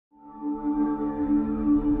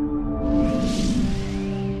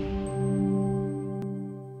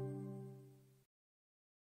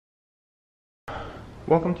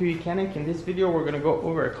Welcome to YOUCANIC. In this video we're going to go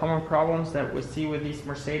over common problems that we see with these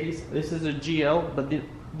Mercedes. This is a GL, but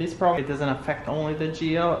this problem, it doesn't affect only the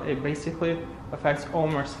GL, it basically affects all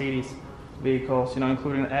Mercedes vehicles,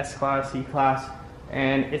 including the S-Class, E-Class,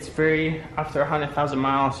 and it's after 100,000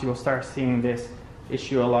 miles you'll start seeing this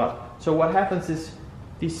issue a lot. So what happens is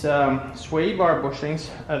these sway bar bushings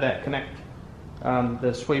that connect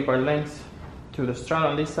the sway bar links to the strut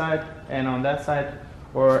on this side and on that side,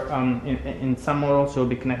 or in some models it will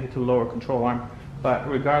be connected to lower control arm. But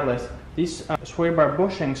regardless, these sway bar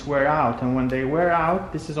bushings wear out, and when they wear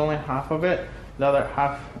out, this is only half of it, the other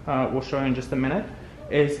half we'll show you in just a minute,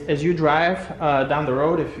 is as you drive down the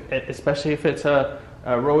road, especially if it's a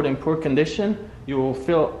road in poor condition, you will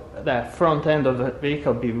feel that front end of the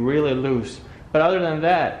vehicle be really loose. But other than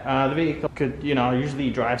that, the vehicle could, usually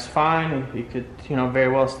drives fine. It could, very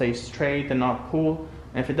well stay straight and not pull.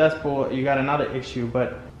 And if it does pull, you got another issue.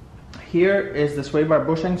 But here is the sway bar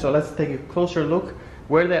bushing. So let's take a closer look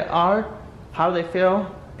where they are, how they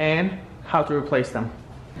feel, and how to replace them.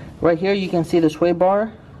 Right here you can see the sway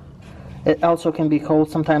bar. It also can be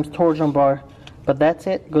called sometimes torsion bar, but that's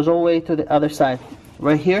it. Goes all the way to the other side.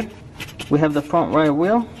 Right here we have the front right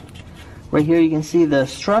wheel. Right here you can see the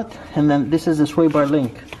strut, and then this is the sway bar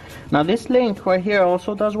link. Now this link right here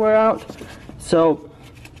also does wear out, so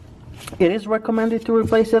it is recommended to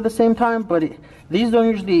replace it at the same time, but these don't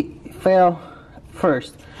usually fail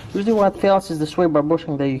first. Usually what fails is the sway bar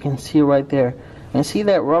bushing that you can see right there. And see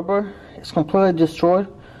that rubber is completely destroyed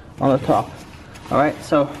on the top. Alright,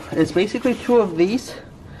 so it's basically two of these.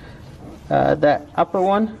 That upper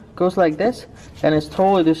one goes like this, and it's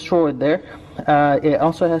totally destroyed there. It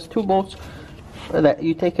also has two bolts that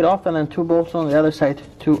you take it off, and then two bolts on the other side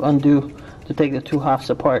to undo, to take the two halves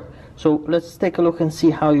apart. So let's take a look and see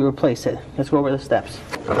how you replace it. Let's go over the steps.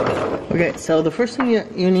 Okay, so the first thing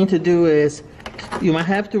you need to do is you might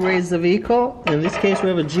have to raise the vehicle. In this case we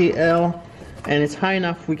have a GL and it's high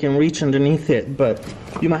enough we can reach underneath it, but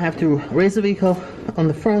you might have to raise the vehicle on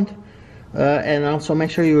the front and also make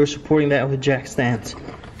sure you're supporting that with jack stands.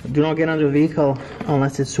 Do not get under the vehicle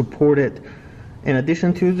unless it's supported in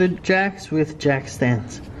addition to the jacks with jack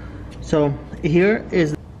stands. So here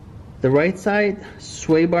is the right side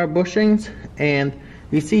sway bar bushings, and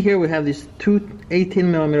you see here we have these two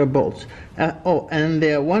 18mm bolts. Oh, and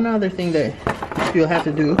one other thing that you'll have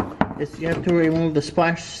to do is you have to remove the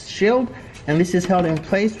splash shield, and this is held in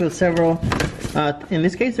place with several, in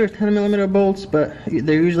this case they're 10mm bolts, but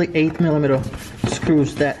they're usually 8mm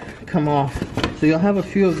screws that come off. So you'll have a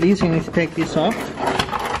few of these. You need to take these off,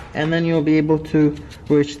 and then you'll be able to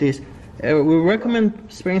reach these. We recommend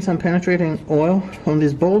spraying some penetrating oil on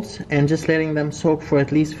these bolts and just letting them soak for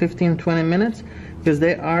at least 15-20 minutes, because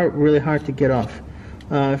they are really hard to get off.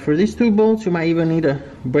 For these two bolts you might even need a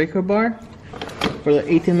breaker bar. For the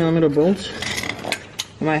 18mm bolts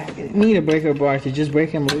you might need a breaker bar to just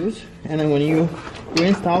break them loose, and then when you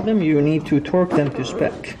reinstall them you need to torque them to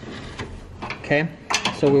spec. Okay,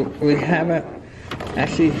 so we have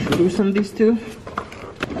actually loosened these two.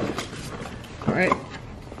 Alright,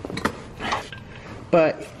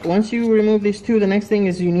 but once you remove these two, the next thing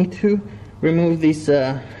is you need to remove these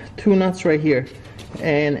two nuts right here,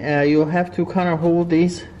 and you'll have to kind of hold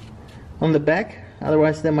these on the back,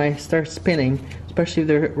 otherwise they might start spinning, especially if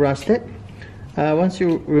they're rusted. Once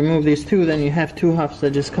you remove these two, then you have two halves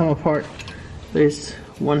that just come apart. There's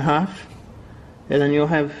one half, and then you'll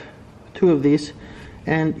have two of these,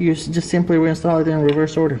 and you just simply reinstall it in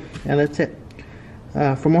reverse order, and that's it.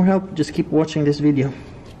 For more help, just keep watching this video.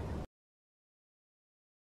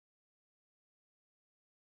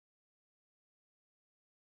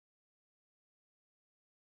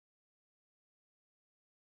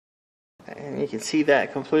 And you can see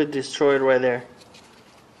that completely destroyed right there.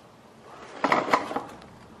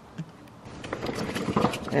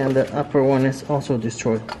 And the upper one is also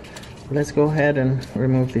destroyed. Let's go ahead and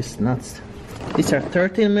remove these nuts. These are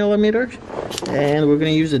 13mm, and we're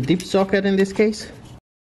going to use a deep socket in this case.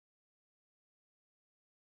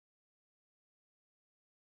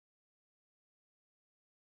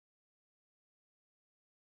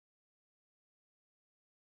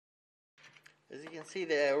 As you can see,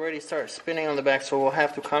 they already start spinning on the back, so we'll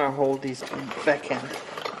have to kind of hold these back end.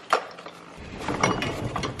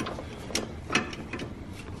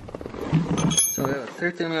 So we have a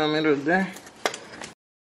 13mm there.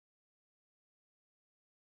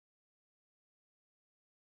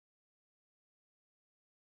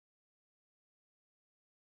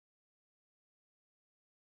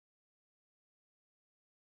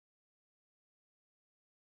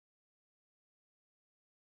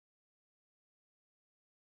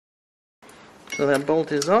 So that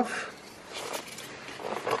bolt is off.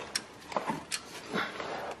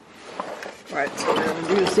 Alright, so we're going to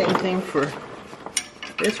do the same thing for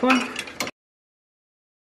this one.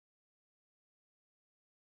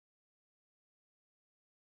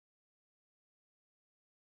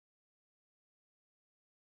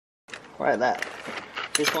 Right,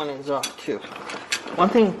 this one is off too. One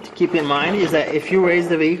thing to keep in mind is that if you raise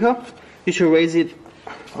the vehicle, you should raise it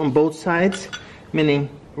on both sides, meaning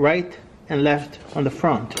right and left on the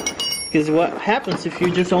front. Because what happens if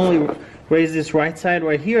you just only raise this right side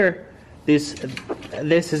right here, this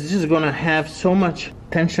is just going to have so much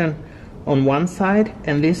tension on one side,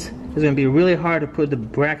 and this is going to be really hard to put the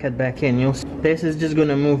bracket back in. This is just going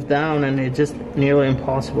to move down, and it's just nearly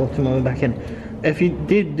impossible to move it back in. If you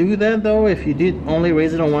did do that though, if you did only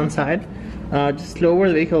raise it on one side, just lower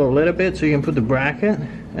the vehicle a little bit so you can put the bracket,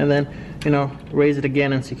 and then, you know, raise it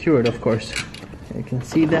again and secure it, of course. You can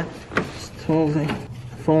see that it's totally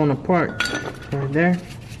falling apart right there.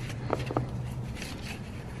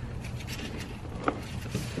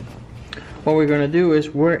 What we're going to do is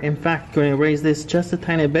we're in fact going to raise this just a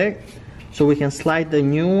tiny bit so we can slide the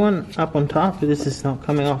new one up on top. This is not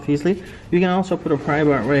coming off easily. You can also pry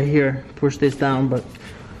bar right here, push this down, but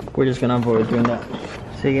we're just going to avoid doing that.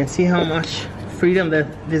 So you can see how much freedom that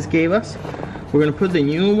this gave us. We're going to put the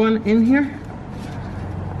new one in here.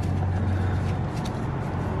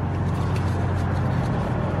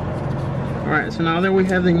 Alright, so now that we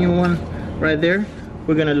have the new one right there,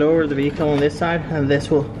 we're going to lower the vehicle on this side, and this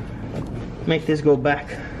will make this go back,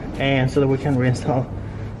 and so that we can reinstall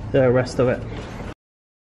the rest of it.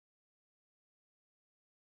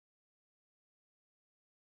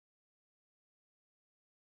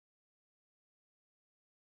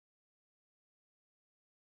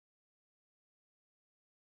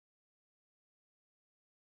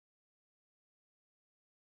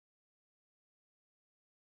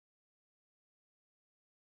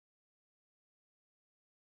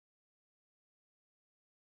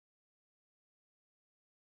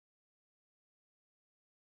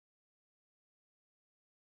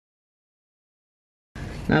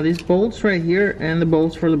 Now these bolts right here and the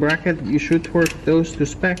bolts for the bracket, you should torque those to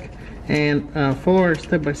spec, and follow our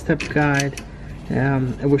step-by-step guide.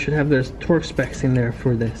 We should have the torque specs in there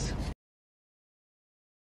for this.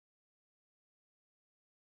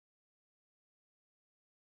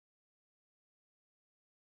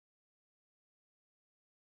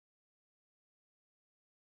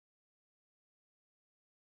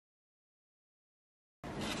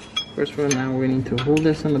 First one, now we need to hold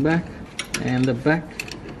this on the back, and the back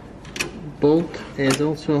bolt is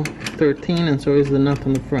also 13, and so is the nut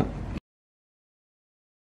on the front.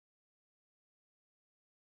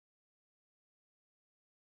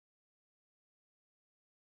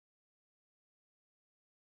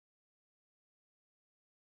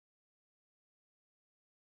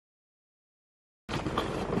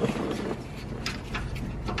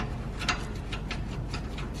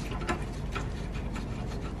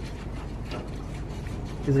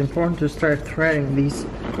 It's important to start threading these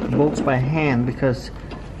bolts by hand because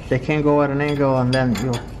they can go at an angle and then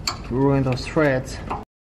you'll ruin those threads.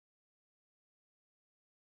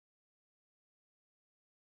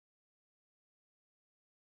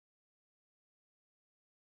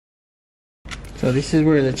 So this is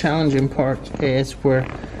where the challenging part is, where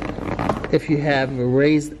if you have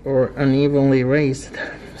raised or unevenly raised,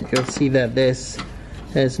 you'll see that this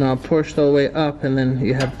is not pushed all the way up, and then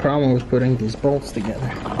you have a problem with putting these bolts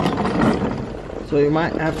together. So you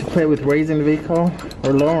might have to play with raising the vehicle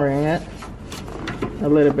or lowering it a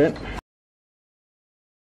little bit.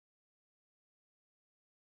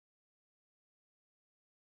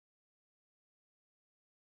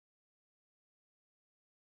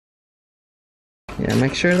 Yeah,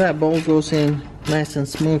 make sure that bolt goes in nice and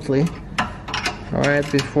smoothly.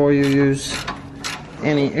 Alright, before you use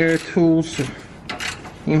any air tools,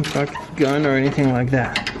 impact gun or anything like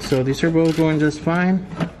that. So these are both going just fine.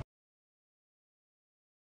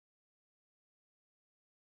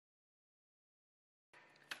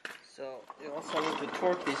 So you also need to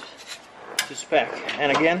torque these to spec,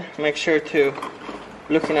 and again, make sure to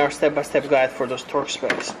look in our step-by-step guide for those torque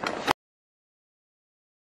specs.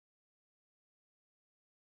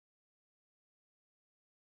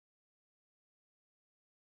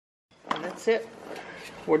 And that's it.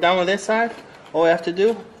 We're done with this side. All we have to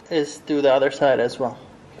do is do the other side as well.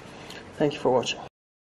 Thank you for watching.